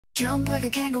Jump like a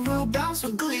kangaroo, bounce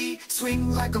with glee. Swing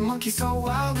like a monkey, so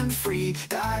wild and free.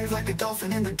 Dive like a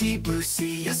dolphin in the deep blue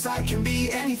sea. Yes, I can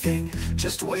be anything,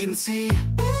 just wait and see.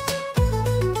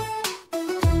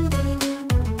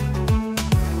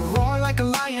 Roar like a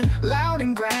lion, loud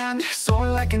and grand. Soar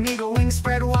like an eagle, wings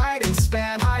spread wide and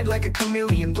span. Hide like a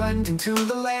chameleon, blend into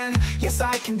the land. Yes,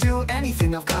 I can do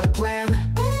anything, I've got a plan.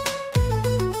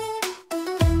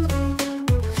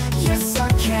 Yes, I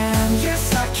can,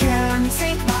 yes, I can.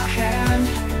 Take my hand.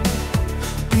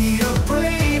 Be a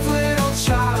brave little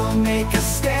child, make a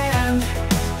stand.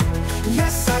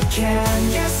 Yes, I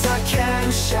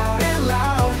can, shout it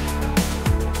loud.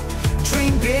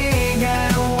 Dream big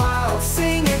and wild,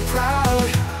 sing it proud.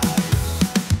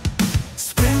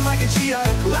 Sprint like a cheetah,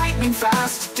 lightning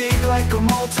fast. Dig like a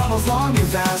mole, tunnels long and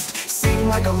vast. Sing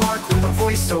like a lark with a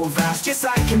voice so vast. Yes,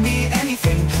 I can be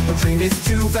anything, no dream is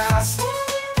too vast.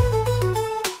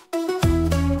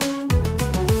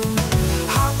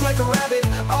 Like a rabbit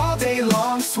all day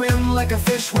long. Swim like a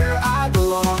fish where I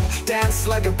belong. Dance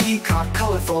like a peacock,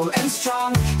 colorful and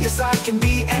strong. Yes, I can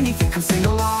be anything, come sing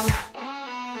along.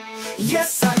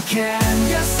 Yes, I can,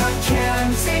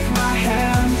 take my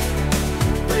hand.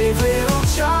 Brave little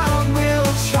child,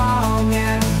 will charm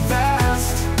and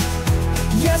fast.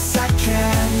 Yes, I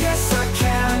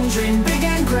can, dream big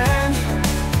and grand.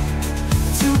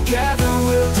 Together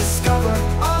we'll discover,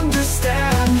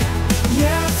 understand.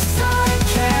 Yes,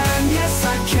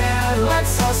 I can,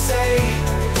 let's all say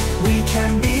we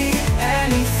can be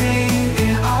anything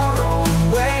in our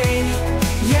own way.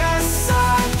 Yes,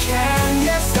 I can,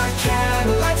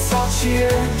 let's all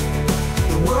cheer.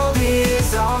 The world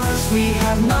is ours, we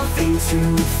have nothing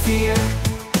to fear.